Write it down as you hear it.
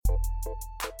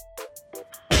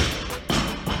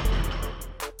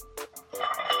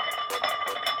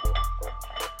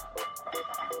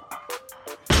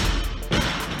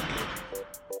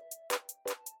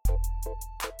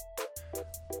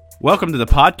Welcome to the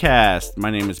podcast. My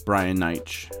name is Brian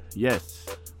Neitch. Yes.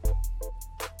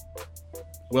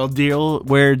 Well,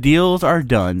 where deals are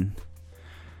done,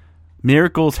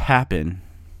 miracles happen,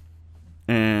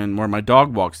 and where my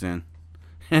dog walks in,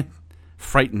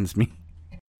 frightens me.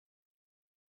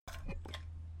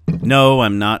 No,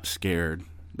 I'm not scared.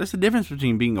 There's a difference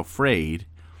between being afraid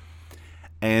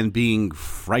and being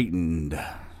frightened.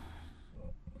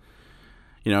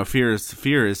 You know, fear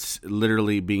is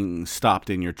literally being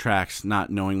stopped in your tracks, not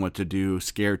knowing what to do,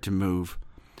 scared to move.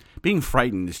 Being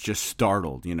frightened is just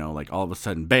startled, you know, like all of a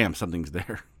sudden, bam, something's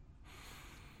there.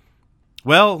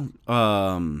 Well,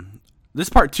 this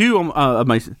part two, I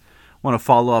want to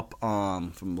follow up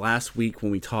from last week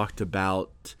when we talked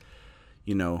about,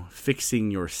 you know,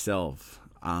 fixing yourself.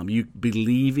 You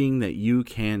believing that you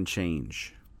can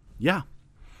change. Yeah.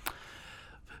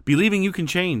 Believing you can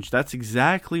change. That's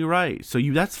exactly right. So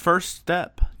that's first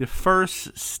step. The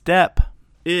first step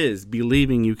is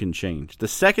believing you can change. The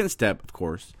second step, of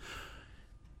course,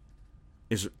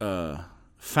 is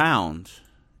found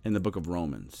in the book of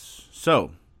Romans.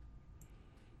 So,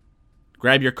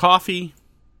 grab your coffee,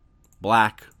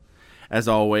 black, as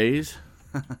always,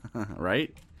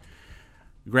 right?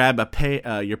 Grab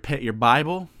your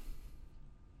Bible.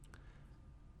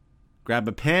 Grab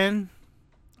a pen.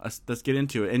 Let's get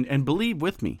into it and believe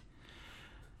with me.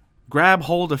 Grab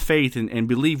hold of faith and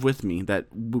believe with me that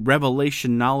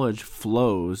revelation knowledge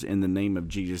flows in the name of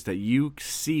Jesus, that you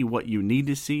see what you need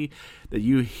to see, that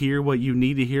you hear what you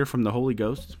need to hear from the Holy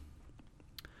Ghost.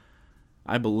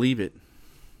 I believe it.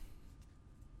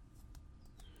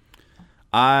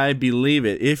 I believe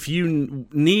it. If you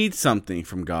need something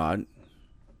from God,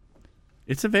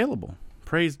 it's available.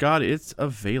 Praise God, it's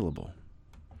available.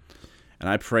 And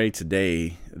I pray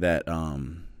today that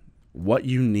what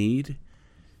you need,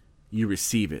 you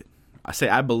receive it.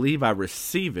 I believe I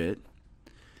receive it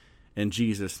in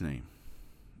Jesus' name.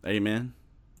 Amen.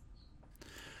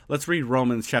 Let's read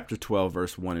Romans chapter 12,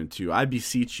 verse 1 and 2. I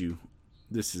beseech you,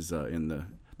 this is in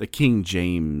the King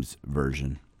James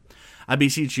Version. I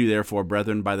beseech you, therefore,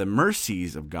 brethren, by the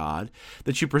mercies of God,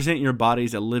 that you present your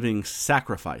bodies a living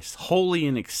sacrifice, holy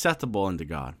and acceptable unto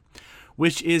God,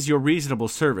 which is your reasonable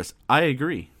service. I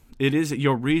agree. It is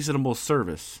your reasonable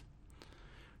service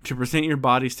to present your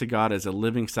bodies to God as a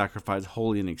living sacrifice,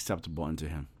 holy and acceptable unto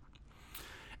Him.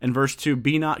 And verse 2,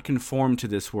 be not conformed to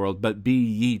this world, but be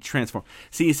ye transformed.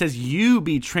 See, it says you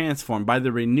be transformed by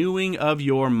the renewing of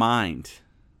your mind.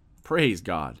 Praise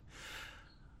God.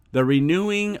 The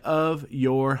renewing of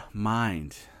your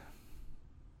mind.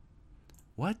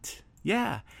 What?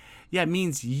 Yeah, it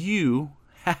means you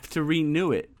have to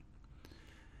renew it.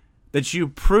 That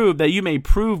you may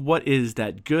prove what is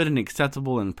that good and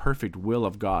acceptable and perfect will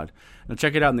of God. Now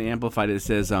check it out in the Amplified. It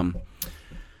says,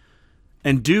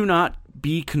 and do not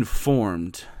be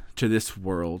conformed to this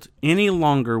world any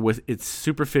longer with its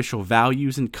superficial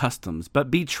values and customs, but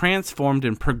be transformed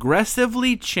and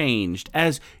progressively changed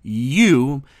as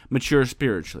you mature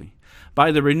spiritually,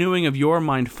 by the renewing of your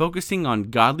mind, focusing on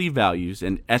godly values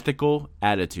and ethical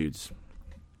attitudes,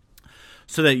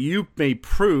 so that you may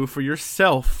prove for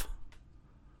yourself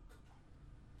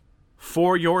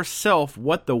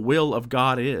what the will of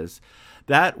God is,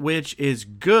 that which is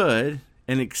good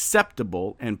and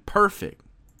acceptable and perfect.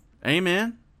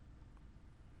 Amen.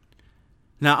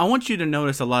 Now, I want you to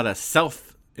notice a lot of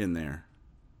self in there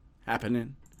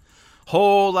happening.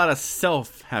 Whole lot of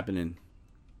self happening.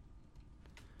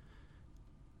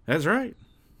 That's right.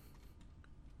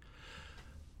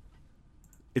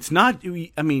 It's not,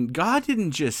 God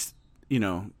didn't just,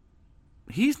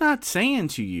 He's not saying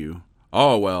to you,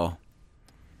 oh, well,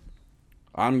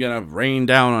 I'm going to rain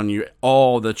down on you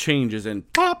all the changes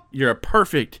and pop, you're a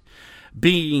perfect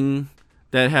being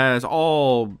that has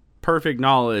all perfect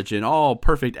knowledge and all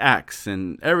perfect acts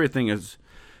and everything is...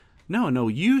 No,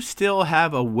 you still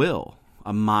have a will,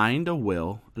 a mind, a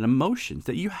will, and emotions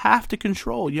that you have to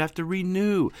control. You have to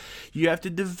renew. You have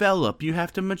to develop. You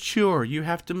have to mature. You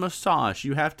have to massage.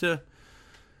 You have to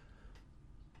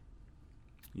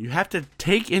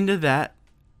take into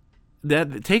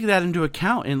take that into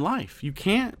account in life. You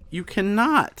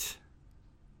cannot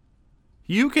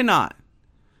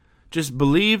just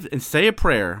believe and say a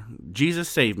prayer, Jesus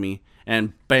save me,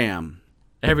 and bam,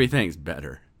 everything's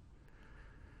better.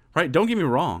 Right? Don't get me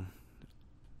wrong.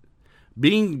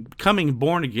 Becoming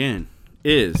born again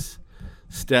is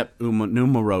step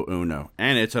numero uno,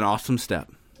 and it's an awesome step.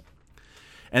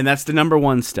 And that's the number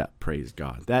one step, praise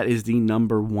God. That is the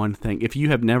number one thing. If you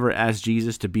have never asked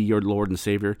Jesus to be your Lord and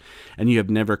Savior, and you have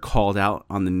never called out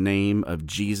on the name of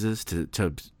Jesus to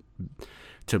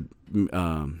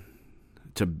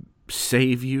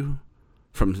save you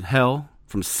from hell,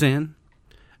 from sin,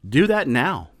 do that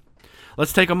now.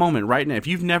 Let's take a moment right now. If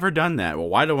you've never done that, well,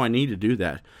 why do I need to do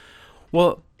that?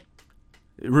 Well,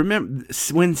 remember,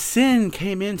 when sin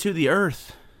came into the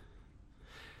earth,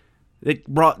 it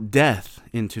brought death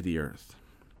into the earth.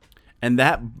 And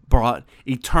that brought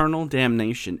eternal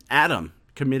damnation. Adam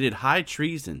committed high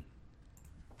treason.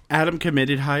 Adam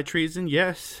committed high treason,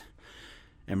 yes,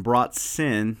 and brought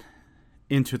sin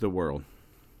into the world.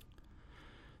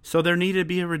 So there needed to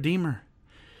be a Redeemer.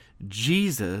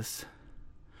 Jesus,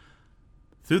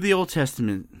 through the Old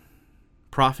Testament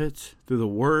prophets, through the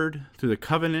Word, through the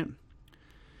covenant,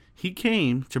 he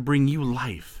came to bring you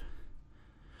life.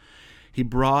 He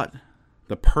brought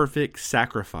the perfect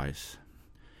sacrifice.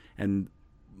 And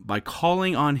by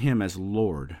calling on him as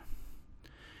Lord,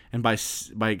 and by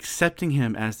accepting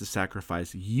him as the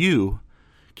sacrifice, you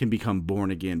can become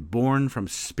born again, born from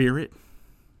spirit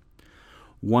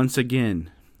once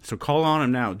again. So call on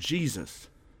him now. Jesus,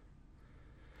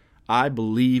 I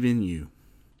believe in you.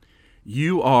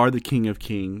 You are the King of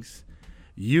Kings.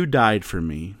 You died for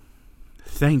me.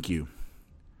 Thank you.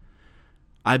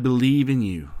 I believe in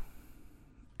you.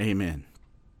 Amen.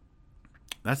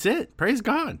 That's it. Praise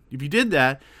God. If you did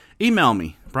that, email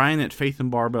me,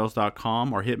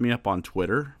 brian@faithandbarbells.com, or hit me up on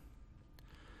Twitter.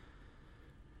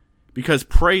 Because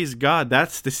praise God,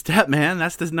 that's the step, man.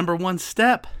 That's the number one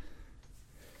step.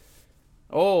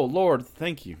 Oh, Lord,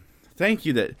 thank you. Thank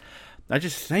you that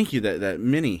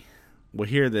many will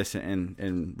hear this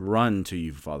and run to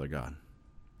you, Father God.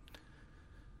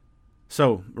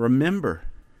 So remember,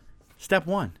 step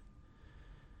one.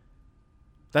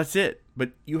 That's it.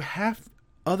 But you have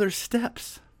other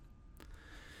steps.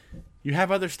 You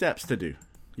have other steps to do.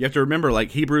 You have to remember,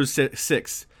 like Hebrews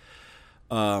 6,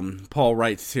 Paul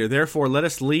writes here, therefore let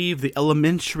us leave the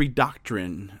elementary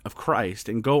doctrine of Christ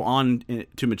and go on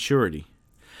to maturity,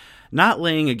 not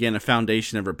laying again a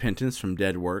foundation of repentance from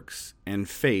dead works and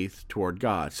faith toward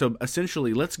God. So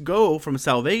essentially, let's go from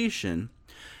salvation,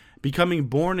 becoming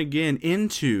born again,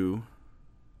 into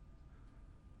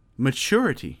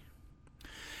maturity.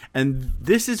 And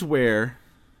this is where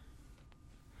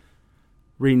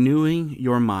renewing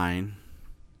your mind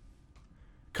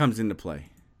comes into play.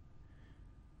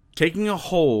 Taking a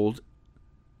hold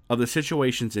of the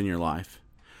situations in your life,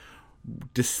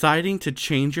 deciding to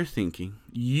change your thinking,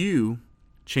 you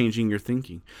changing your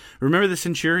thinking. Remember the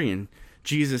centurion.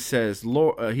 Jesus says,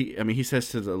 Lord, he says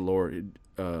to the Lord,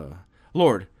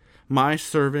 Lord, my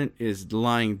servant is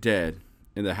lying dead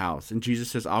in the house. And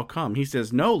Jesus says, I'll come. He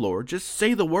says, no, Lord, just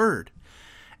say the word.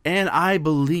 And I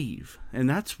believe. And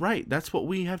that's right. That's what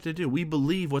we have to do. We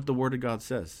believe what the Word of God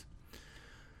says.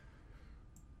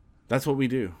 That's what we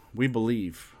do. We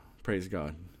believe. Praise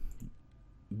God.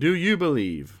 Do you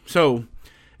believe? So,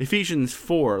 Ephesians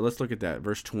 4, let's look at that.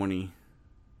 Verse 20.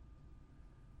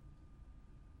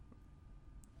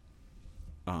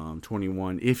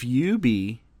 21. If you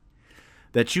be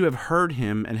that you have heard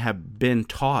him and have been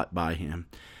taught by him,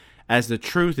 as the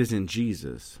truth is in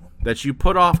Jesus, that you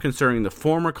put off concerning the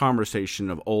former conversation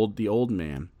of the old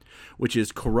man, which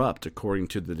is corrupt according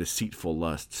to the deceitful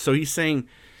lusts. So he's saying,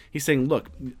 look,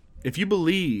 if you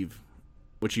believe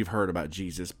what you've heard about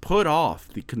Jesus, put off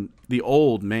the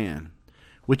old man,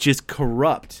 which is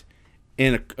corrupt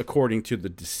according to the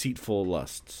deceitful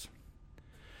lusts.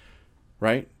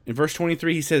 Right? In verse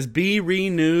 23, he says, be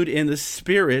renewed in the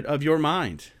spirit of your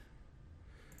mind.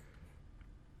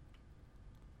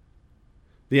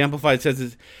 The Amplified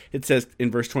says, it says in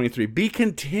verse 23, be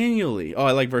continually,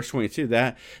 I like verse 22,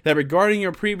 that regarding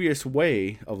your previous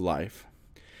way of life,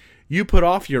 you put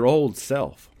off your old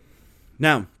self.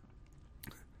 Now,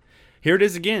 here it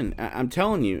is again. I'm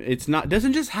telling you, it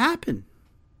doesn't just happen.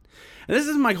 And this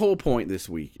is my whole point this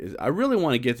week, is I really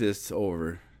want to get this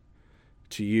over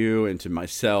to you and to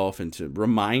myself, and to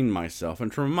remind myself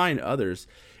and to remind others,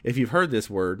 if you've heard this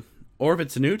word or if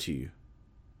it's new to you.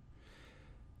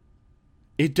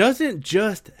 It doesn't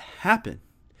just happen.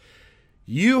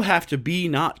 You have to be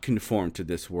not conformed to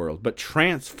this world, but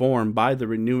transformed by the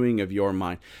renewing of your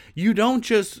mind. You don't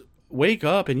just wake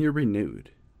up and you're renewed.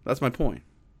 That's my point.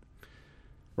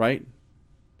 Right?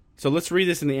 So let's read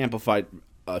this in the Amplified.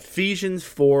 Ephesians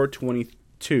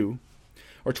 4:22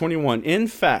 or 21. In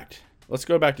fact, let's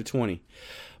go back to 20.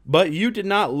 But you did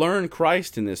not learn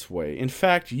Christ in this way. In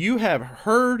fact, you have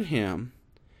heard him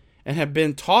and have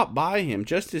been taught by him,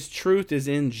 just as truth is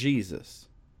in Jesus.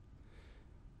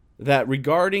 that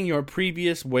regarding your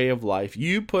previous way of life,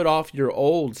 you put off your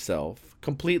old self,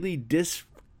 completely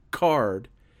discard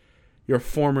your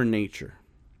former nature,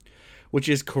 which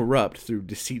is corrupt through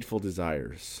deceitful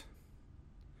desires,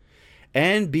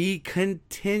 and be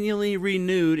continually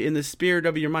renewed in the spirit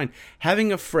of your mind,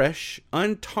 having a fresh,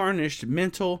 untarnished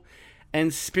mental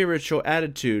and spiritual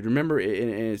attitude. Remember,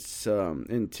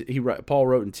 Paul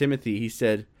wrote in Timothy. He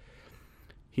said,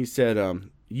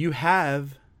 you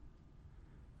have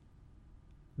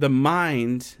the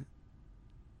mind,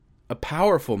 a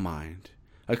powerful mind,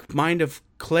 a mind of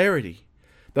clarity,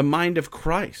 the mind of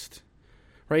Christ.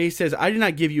 Right? He says, I did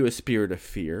not give you a spirit of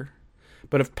fear,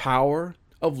 but of power,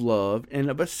 of love, and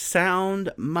of a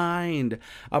sound mind.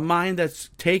 A mind that's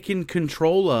taken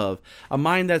control of. A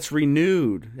mind that's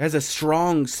renewed, has a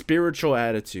strong spiritual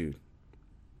attitude.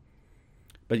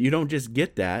 But you don't just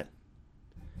get that.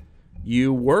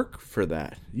 You work for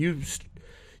that.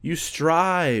 You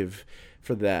strive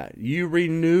for that. You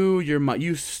renew your mind.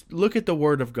 You look at the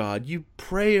Word of God. You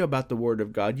pray about the Word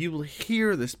of God. You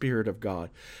hear the Spirit of God.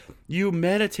 You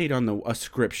meditate on a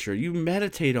scripture. You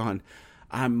meditate on,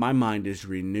 my mind is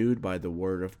renewed by the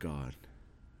Word of God.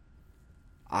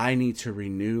 I need to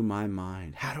renew my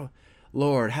mind.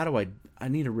 Lord, I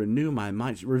need to renew my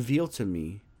mind. Reveal to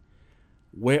me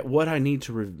what I need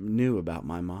to renew about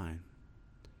my mind.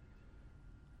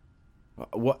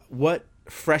 What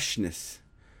freshness,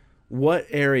 what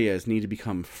areas need to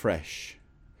become fresh?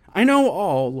 I know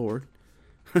all, Lord.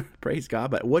 Praise God.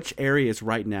 But which areas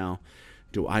right now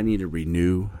do I need to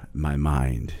renew my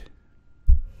mind?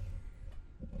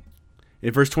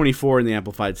 In verse 24 in the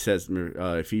Amplified says,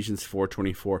 Ephesians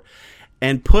 4:24,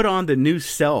 and put on the new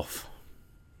self,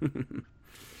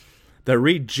 the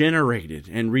regenerated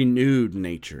and renewed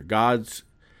nature, God's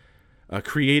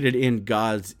created in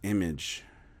God's image,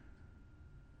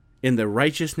 in the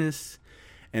righteousness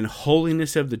and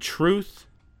holiness of the truth,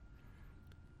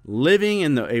 living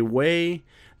in a way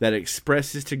that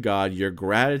expresses to God your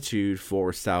gratitude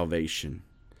for salvation.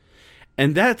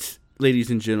 And that's, ladies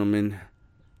and gentlemen,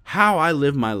 how I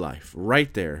live my life,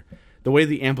 right there. The way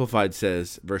the Amplified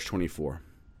says, verse 24.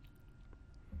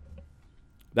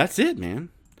 That's it, man.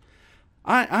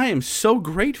 I am so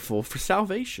grateful for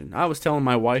salvation. I was telling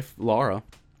my wife, Laura,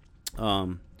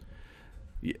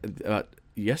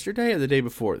 yesterday or the day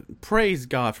before, praise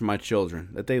God for my children,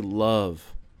 that they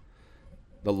love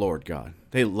the Lord God.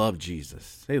 They love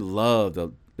Jesus. They loved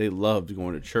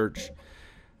going to church.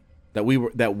 That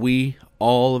we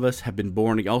all of us have been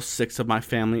born again. All 6 of my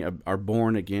family are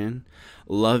born again,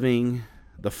 loving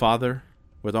the Father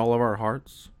with all of our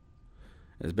hearts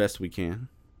as best we can.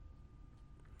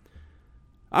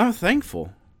 I'm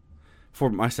thankful for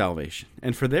my salvation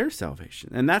and for their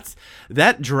salvation. And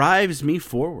that drives me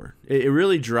forward. It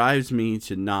really drives me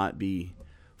to not be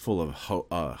full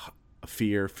of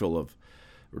fear, full of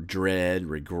dread,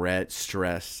 regret,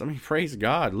 stress. I mean, praise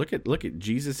God. Look at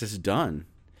Jesus has done.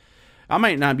 I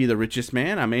might not be the richest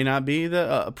man. I may not be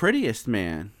the prettiest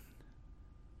man.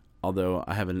 Although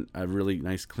I have a really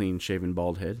nice, clean, shaven,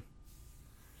 bald head.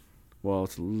 Well,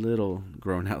 it's a little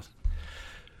grown out.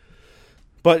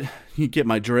 But you get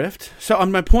my drift. So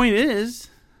my point is,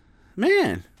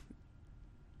 man,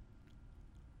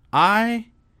 I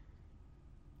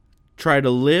try to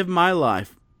live my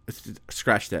life.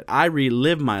 Scratch that. I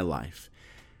relive my life,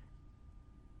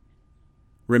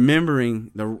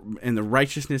 remembering the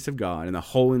righteousness of God and the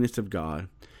holiness of God,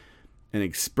 and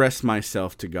express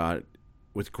myself to God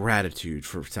with gratitude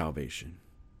for salvation.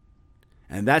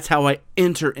 And that's how I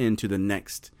enter into the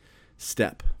next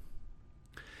step.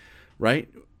 Right?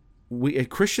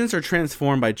 Christians are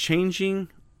transformed by changing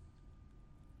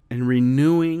and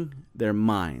renewing their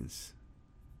minds.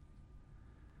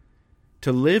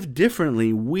 To live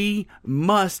differently, we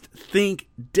must think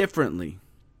differently.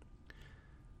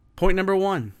 Point number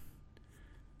 1.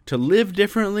 To live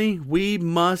differently, we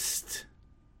must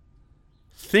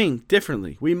think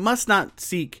differently. We must not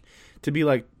seek to be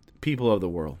like people of the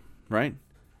world, right?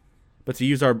 But to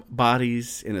use our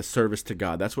bodies in a service to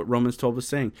God. That's what Romans 12 is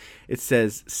saying. It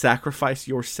says, sacrifice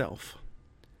yourself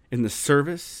in the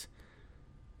service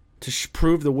to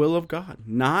prove the will of God,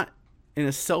 not in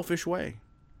a selfish way.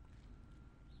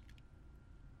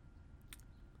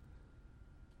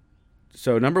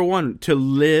 So number 1, to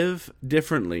live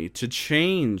differently, to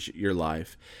change your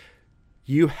life,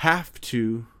 you have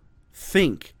to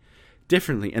think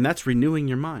differently. And that's renewing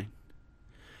your mind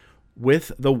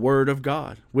with the Word of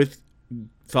God, with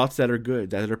thoughts that are good,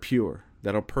 that are pure,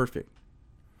 that are perfect.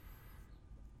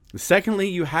 Secondly,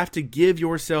 you have to give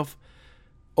yourself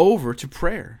over to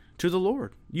prayer, to the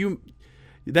Lord.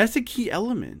 That's a key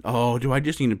element. Oh, do I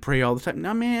just need to pray all the time?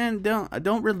 No, man, don't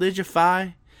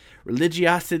religify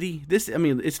religiosity.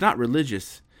 It's not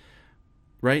religious,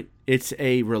 right? It's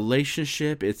a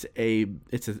relationship. It's a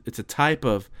type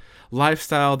of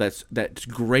lifestyle that's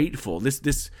grateful.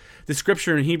 This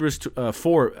scripture in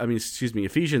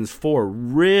Ephesians 4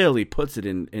 really puts it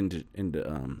into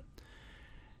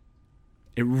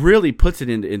it really puts it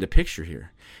into picture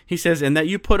here. He says, "And that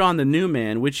you put on the new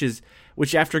man, which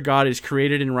after God is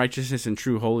created in righteousness and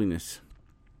true holiness."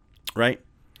 Right?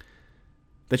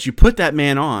 That you put that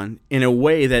man on in a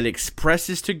way that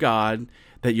expresses to God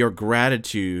that your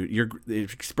gratitude,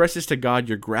 it expresses to God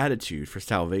your gratitude for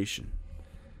salvation.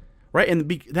 Right?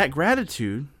 And that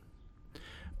gratitude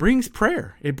brings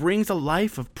prayer. It brings a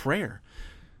life of prayer.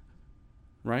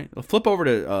 Right? I'll flip over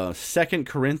to 2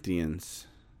 Corinthians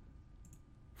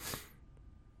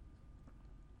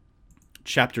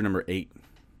chapter number 8.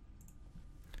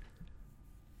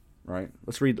 Right?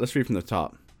 Let's read from the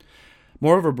top.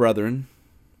 "Moreover, brethren,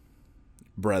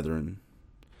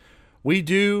 we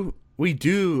do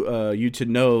you to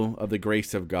know of the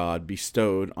grace of God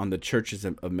bestowed on the churches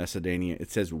of Macedonia." It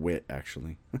says wit,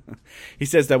 actually. He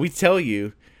says that we tell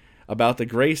you about the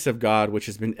grace of God which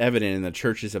has been evident in the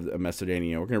churches of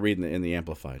Macedonia. We're going to read in the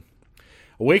Amplified.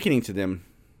 "Awakening to them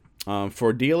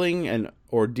for dealing an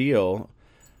ordeal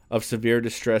of severe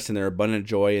distress in their abundant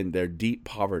joy and their deep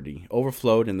poverty,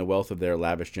 overflowed in the wealth of their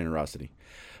lavish generosity.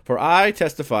 For I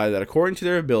testify that according to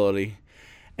their ability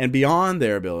and beyond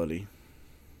their ability,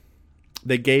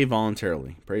 they gave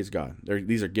voluntarily." Praise God.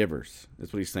 These are givers.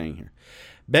 That's what he's saying here.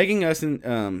 "Begging us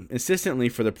insistently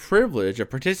for the privilege of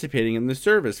participating in the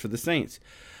service for the saints."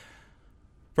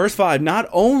 Verse 5, "Not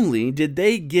only did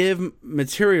they give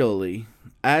materially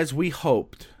as we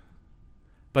hoped,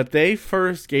 but they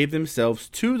first gave themselves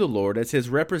to the Lord as his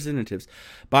representatives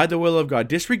by the will of God,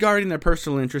 disregarding their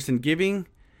personal interest in giving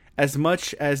as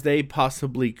much as they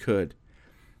possibly could."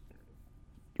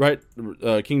 Right?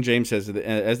 King James says,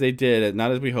 "As they did,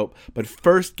 not as we hope, but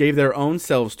first gave their own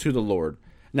selves to the Lord."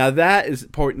 Now that is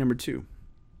point number 2.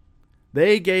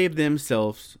 They gave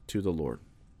themselves to the Lord.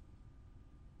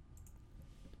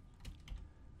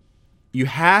 You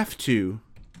have to.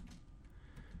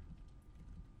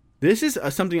 This is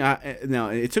something now.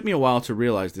 It took me a while to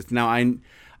realize this. Now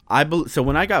so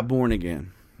when I got born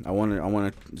again, I want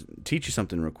to teach you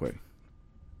something real quick.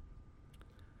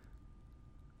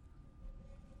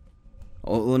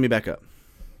 Let me back up.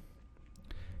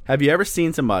 Have you ever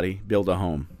seen somebody build a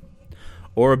home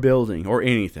or a building or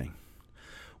anything?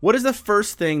 What is the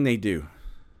first thing they do?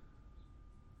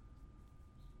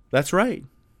 That's right.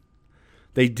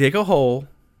 They dig a hole,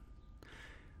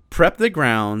 prep the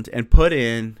ground, and put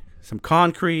in some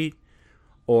concrete,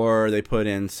 or they put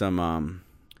in some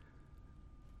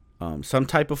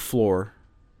type of floor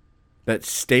that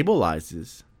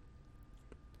stabilizes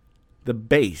the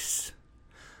base,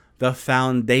 the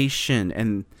foundation,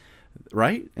 and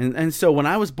right? And so when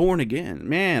I was born again,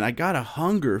 man, I got a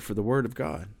hunger for the Word of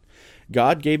God.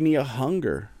 God gave me a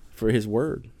hunger for His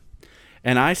Word.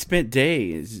 And I spent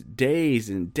days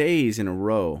and days in a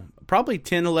row, probably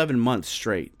 10, 11 months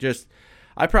straight.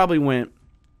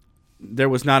 There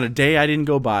was not a day I didn't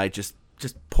go by just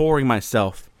pouring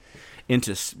myself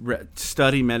into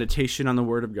study, meditation on the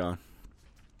Word of God.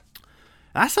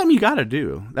 That's something you got to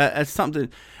do. That's something,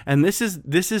 and this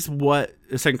is what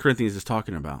 2 Corinthians is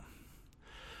talking about.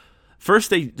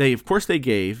 First, they of course they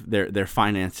gave their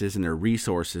finances and their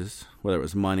resources, whether it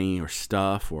was money or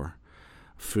stuff or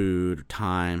food,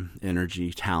 time,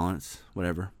 energy, talents,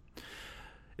 whatever.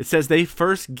 It says they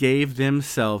first gave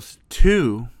themselves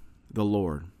to the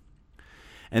Lord,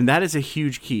 and that is a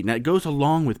huge key. Now it goes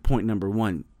along with point number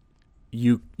 1.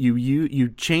 You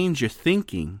change your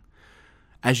thinking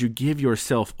as you give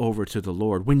yourself over to the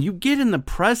Lord. When you get in the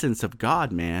presence of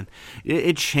God, man,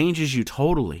 it changes you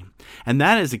totally. And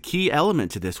that is a key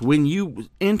element to this. When you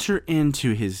enter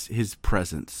into his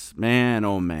presence, man,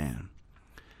 oh man,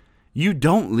 you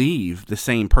don't leave the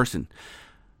same person.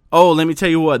 Oh, let me tell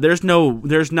you what, there's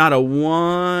not a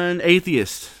one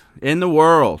atheist in the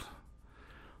world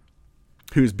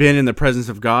who's been in the presence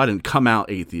of God and come out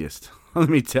atheist. Let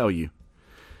me tell you.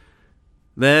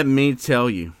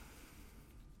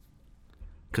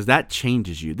 Because that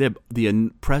changes you.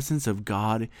 The presence of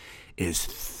God is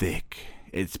thick.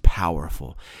 It's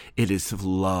powerful. It is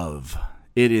love.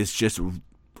 It is just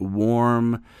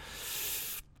warm.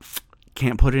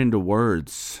 Can't put it into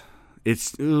words.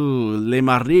 It's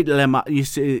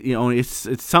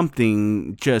it's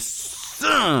something just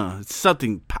it's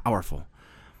something powerful.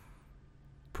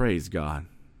 Praise God.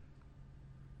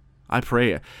 I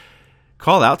pray.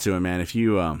 Call out to Him, man. If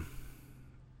you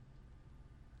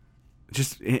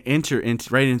enter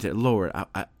into right into it. Lord,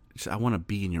 I want to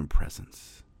be in your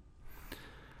presence.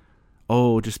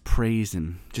 Oh, just praise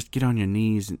him. Just get on your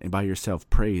knees and by yourself,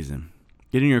 praise him.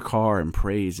 Get in your car and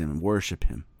praise him and worship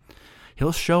him.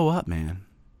 He'll show up, man.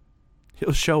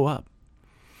 He'll show up.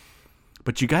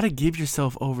 But you got to give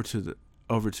yourself over to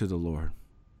the Lord.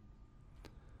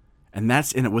 And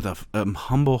that's in it with a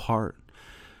humble heart,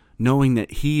 knowing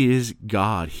that he is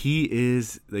God. He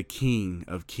is the King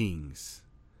of Kings.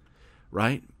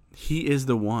 Right? He is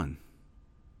the one.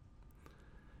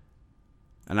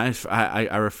 And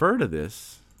I refer to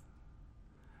this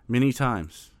many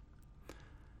times.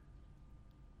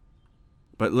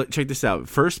 But look, check this out.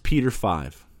 1 Peter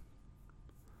 5.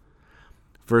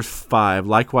 Verse 5,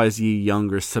 likewise ye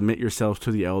younger, submit yourselves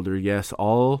to the elder. Yes,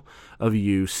 all of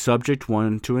you subject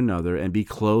one to another, and be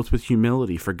clothed with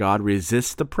humility. For God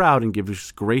resists the proud and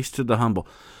gives grace to the humble.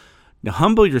 Now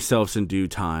humble yourselves in due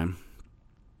time.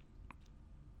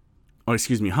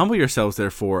 Humble yourselves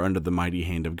therefore under the mighty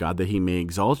hand of God, that he may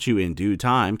exalt you in due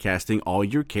time, casting all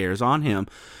your cares on him,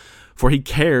 for he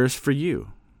cares for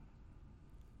you.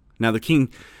 Now the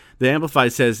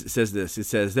Amplified says this. It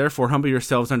says, therefore humble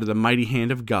yourselves under the mighty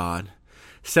hand of God.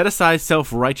 Set aside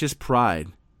self-righteous pride.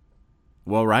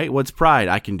 Well, right? What's pride?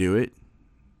 I can do it.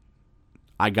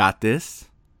 I got this.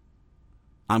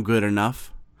 I'm good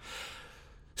enough.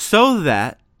 So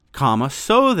that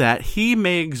he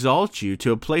may exalt you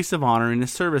to a place of honor in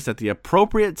his service at the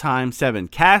appropriate time. 7,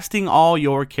 casting all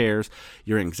your cares,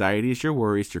 your anxieties, your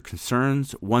worries, your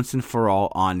concerns, once and for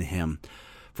all on him,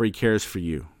 for he cares for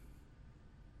you.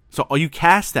 So you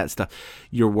cast that stuff,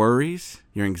 your worries,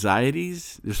 your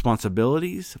anxieties,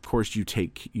 responsibilities. Of course, you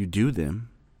do them.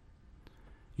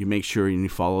 You make sure and you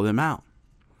follow them out.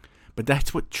 But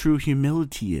that's what true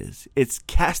humility is. It's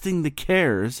casting the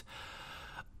cares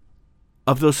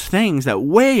of those things that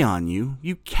weigh on you.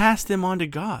 You cast them onto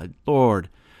God. Lord,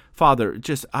 Father,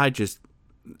 this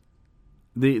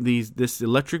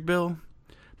electric bill,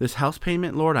 this house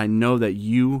payment, Lord, I know that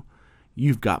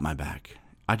you've got my back.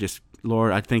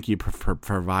 Lord, I thank you for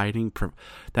providing.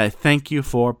 I thank you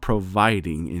for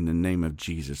providing in the name of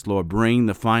Jesus. Lord, bring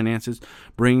the finances,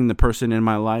 bring the person in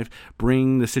my life,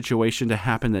 bring the situation to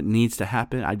happen that needs to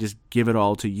happen. I just give it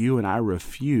all to you, and I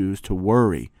refuse to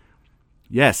worry.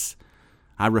 Yes,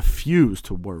 I refuse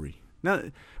to worry. Now,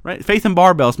 right? Faith and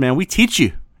barbells, man. We teach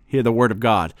you here the Word of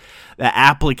God, the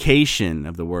application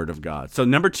of the Word of God. So,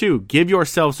 number 2, give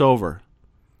yourselves over.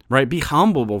 Right? Be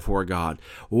humble before God.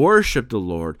 Worship the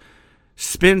Lord.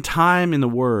 Spend time in the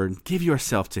Word. Give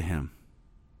yourself to him.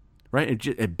 Right?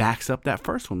 It backs up that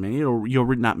first one, man.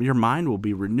 Your mind will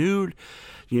be renewed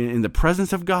in the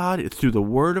presence of God, through the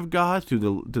Word of God,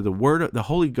 through the Word. The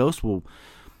Holy Ghost will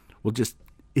just,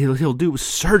 he'll do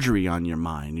surgery on your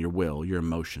mind, your will, your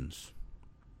emotions.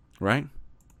 Right?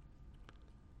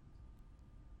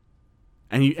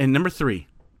 And number 3,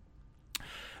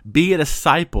 be a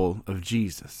disciple of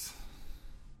Jesus.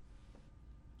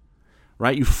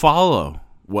 Right? You follow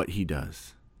what he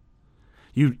does.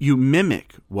 You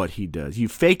mimic what he does. You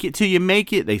fake it till you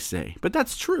make it, they say. But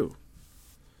that's true.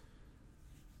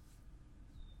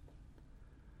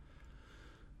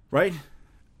 Right?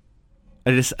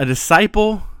 A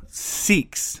disciple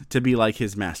seeks to be like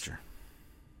his master.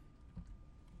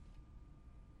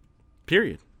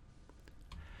 Period.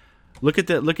 Look at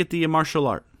the martial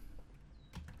art.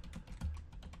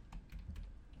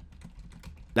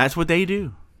 That's what they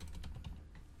do.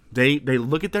 They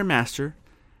look at their master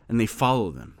and they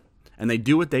follow them. And they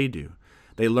do what they do.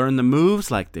 They learn the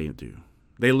moves like they do.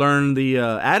 They learn the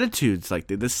attitudes like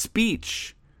the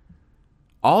speech.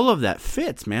 All of that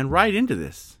fits, man, right into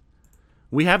this.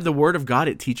 We have the Word of God.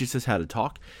 It teaches us how to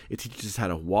talk. It teaches us how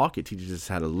to walk. It teaches us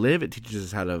how to live. It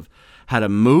teaches us how to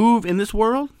move in this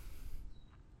world.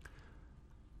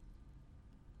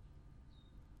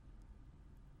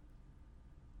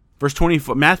 Verse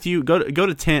 24, Matthew, go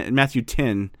to Matthew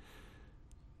 10,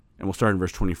 and we'll start in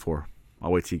verse 24.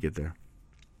 I'll wait till you get there.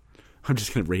 I'm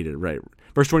just going to read it right.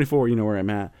 Verse 24, you know where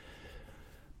I'm at.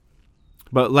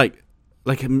 But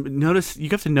notice, you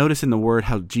have to notice in the Word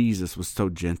how Jesus was so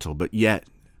gentle, but yet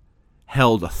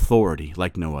held authority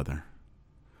like no other.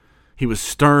 He was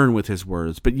stern with his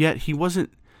words, but yet he wasn't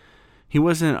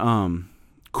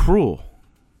cruel.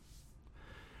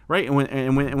 Right,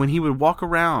 and when he would walk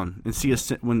around and see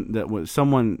when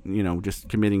someone just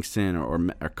committing sin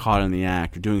or caught in the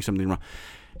act or doing something wrong,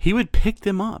 he would pick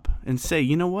them up and say,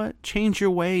 you know what, change your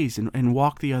ways and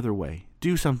walk the other way,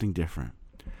 do something different,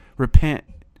 repent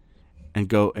and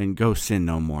go sin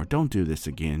no more. Don't do this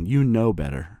again. You know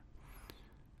better.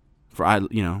 For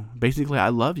basically I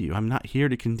love you. I'm not here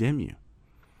to condemn you.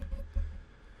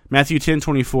 Matthew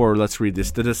 10:24, let's read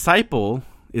this. The disciple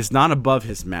is not above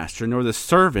his master, nor the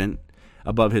servant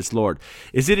above his Lord.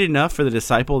 Is it enough for the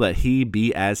disciple that he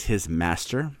be as his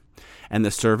master, and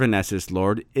the servant as his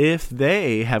Lord? If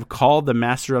they have called the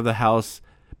master of the house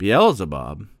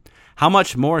Beelzebub, how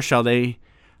much more shall they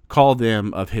call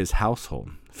them of his household?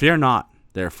 Fear not,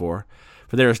 therefore,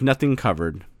 for there is nothing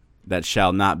covered that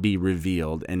shall not be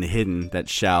revealed, and hidden that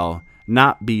shall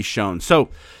not be shown. So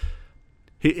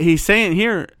he's saying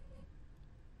here,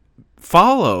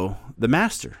 follow the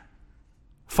master.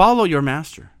 Follow your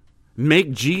master.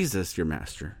 Make Jesus your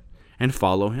master and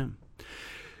follow him.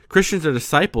 Christians are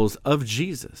disciples of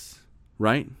Jesus,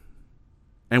 right?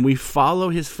 And we follow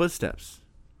his footsteps.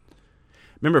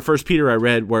 Remember 1 Peter I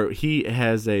read where he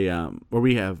has where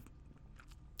we have,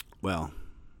 well,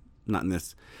 not in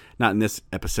this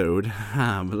episode,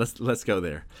 but let's go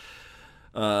there.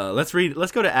 Let's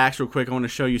go to Acts real quick. I want to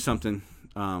show you something,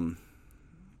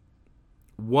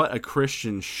 what a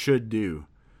Christian should do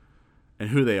and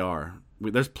who they are.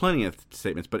 There's plenty of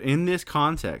statements, but in this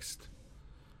context,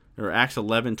 or Acts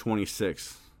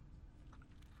 11:26.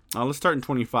 Let's start in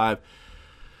 25.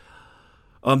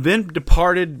 Then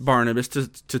departed Barnabas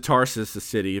to Tarsus, the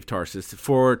city of Tarsus,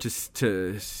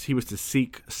 he was to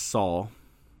seek Saul.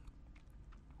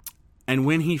 And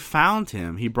when he found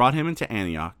him, he brought him into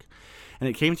Antioch. And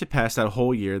it came to pass that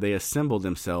whole year they assembled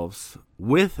themselves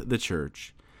with the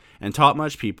church and taught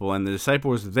much people. And the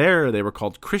disciples there, they were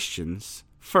called Christians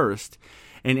first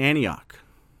in Antioch,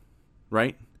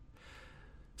 right?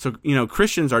 So,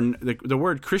 Christians are, the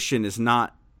word Christian is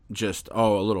not just, a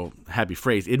little happy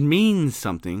phrase. It means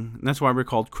something, and that's why we're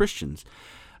called Christians.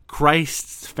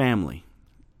 Christ's family,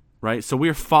 right? So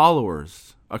we're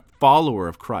followers, a follower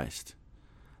of Christ.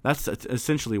 That's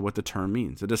essentially what the term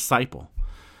means, a disciple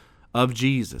of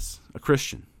Jesus, a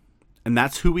Christian. And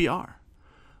that's who we are.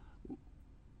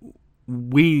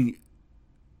 We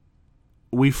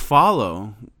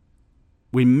follow,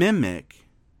 we mimic.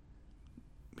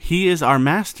 He is our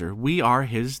master. We are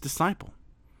his disciple.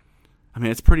 I mean,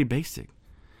 it's pretty basic.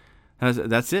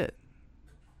 That's it.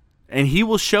 And he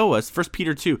will show us, 1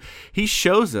 Peter 2, he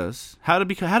shows us how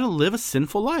to live a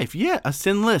sinful life. Yeah, a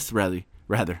sinless,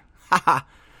 rather.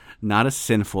 Not a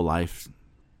sinful life.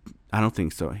 I don't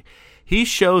think so. He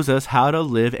shows us how to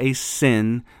live a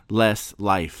sinless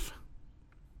life.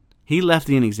 He left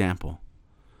an example.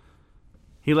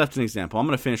 I'm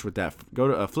going to finish with that.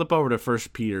 Flip over to 1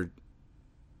 Peter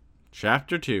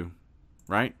chapter 2,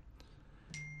 right?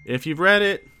 If you've read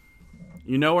it,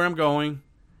 you know where I'm going.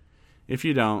 If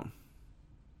you don't,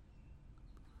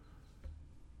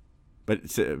 but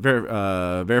it's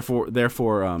therefore,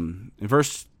 in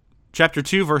chapter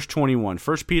 2, verse 21,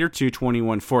 1 Peter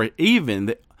 2:21, for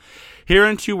even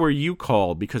hereunto were you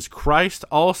called, because Christ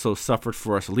also suffered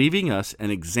for us, leaving us an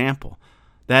example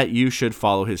that you should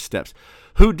follow his steps,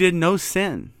 who did no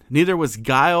sin, neither was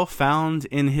guile found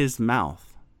in his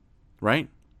mouth, right?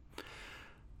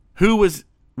 Who was,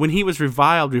 when he was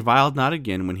reviled not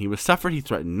again. When he was suffered, he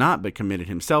threatened not, but committed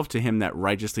himself to him that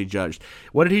righteously judged.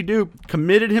 What did he do?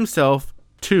 Committed himself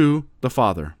to the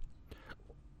Father.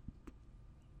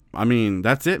 I mean,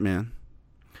 that's it, man.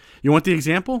 You want the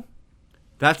example?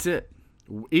 That's it.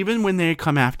 Even when they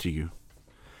come after you,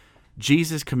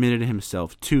 Jesus committed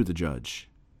himself to the judge.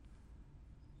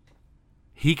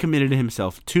 He committed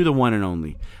himself to the one and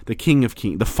only, the King of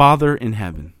Kings, the Father in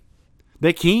heaven,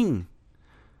 the King.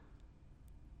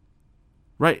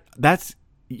 Right? That's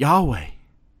Yahweh.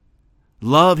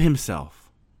 Love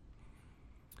himself.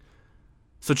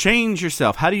 So change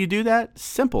yourself. How do you do that?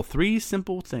 Simple. 3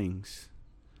 simple things.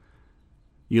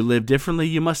 You live differently.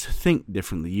 You must think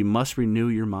differently. You must renew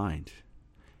your mind.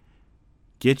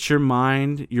 Get your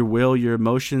mind, your will, your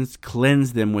emotions,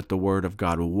 cleanse them with the Word of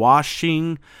God.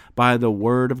 Washing by the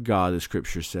Word of God, the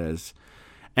Scripture says.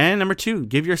 And number 2,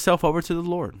 give yourself over to the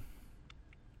Lord.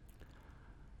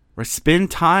 Or spend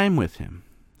time with him.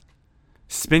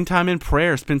 Spend time in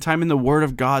prayer. Spend time in the Word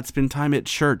of God. Spend time at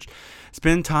church.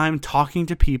 Spend time talking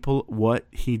to people what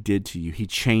he did to you. He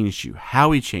changed you.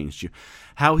 How he changed you.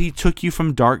 How he took you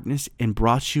from darkness and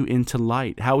brought you into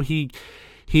light. How he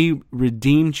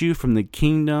redeemed you from the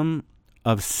kingdom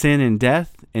of sin and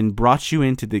death and brought you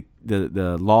into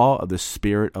the law of the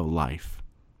Spirit of life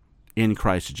in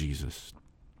Christ Jesus.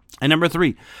 And number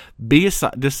 3, be a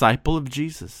disciple of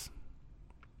Jesus.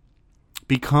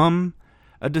 Become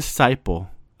a disciple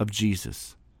of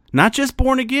Jesus. Not just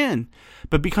born again,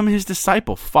 but become his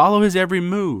disciple. Follow his every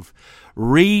move.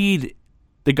 Read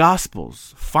the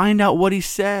Gospels. Find out what he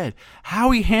said, how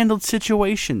he handled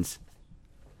situations.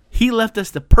 He left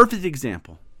us the perfect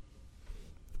example.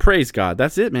 Praise God.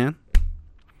 That's it, man.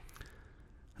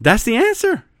 That's the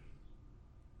answer.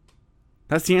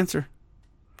 That's the answer.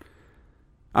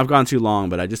 I've gone too long,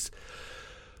 but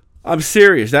I'm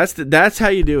serious. That's how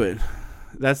you do it.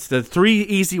 That's the 3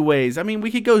 easy ways. I mean,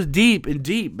 we could go deep and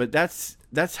deep, but that's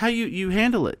how you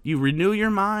handle it. You renew your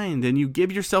mind and you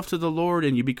give yourself to the Lord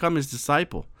and you become his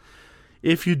disciple.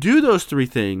 If you do those 3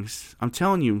 things, I'm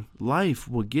telling you, life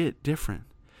will get different.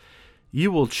 You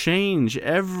will change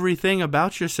everything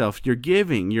about yourself, your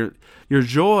giving, your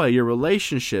joy, your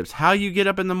relationships, how you get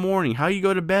up in the morning, how you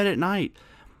go to bed at night.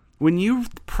 When you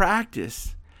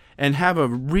practice and have a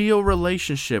real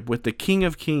relationship with the King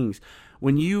of Kings,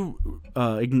 when you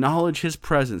acknowledge his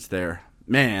presence there,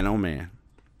 man, oh man,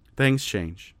 things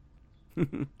change.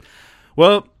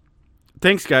 Well,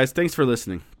 thanks guys. Thanks for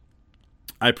listening.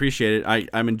 I appreciate it.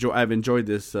 I've enjoyed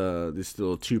this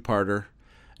little 2-parter.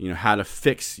 How to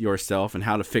fix yourself and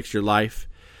how to fix your life.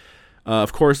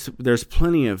 Of course, there's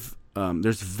plenty of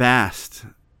there's vast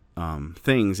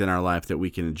things in our life that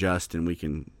we can adjust and we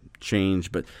can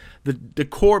change, but the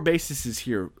core basis is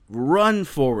here. Run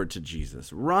forward to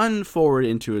Jesus. Run forward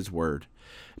into his word.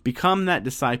 Become that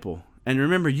disciple. And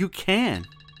remember, you can.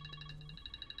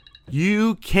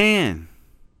 You can.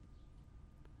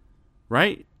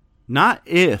 Right? Not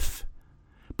if,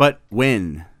 but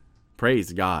when.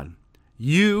 Praise God.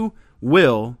 You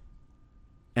will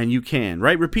and you can.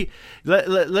 Right? Repeat.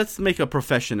 Let's make a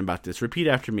profession about this. Repeat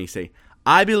after me. Say,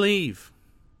 I believe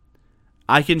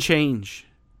I can change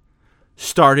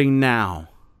starting now.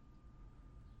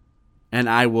 And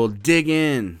I will dig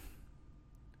in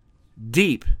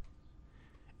deep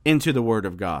into the Word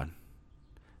of God.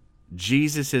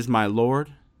 Jesus is my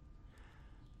Lord,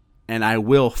 and I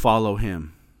will follow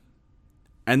him.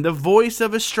 And the voice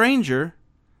of a stranger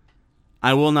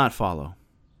I will not follow.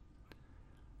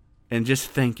 And just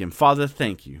thank him. Father,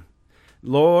 thank you.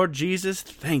 Lord Jesus,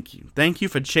 thank you. Thank you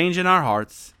for changing our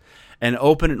hearts and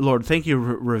Lord, thank you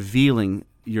for revealing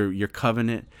your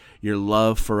covenant, your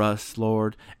love for us,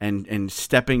 Lord, and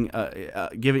stepping,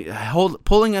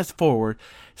 pulling us forward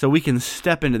so we can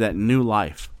step into that new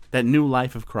life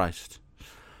of Christ.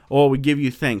 Oh, we give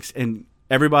you thanks. And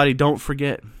everybody, don't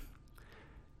forget,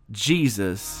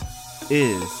 Jesus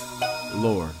is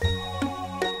Lord.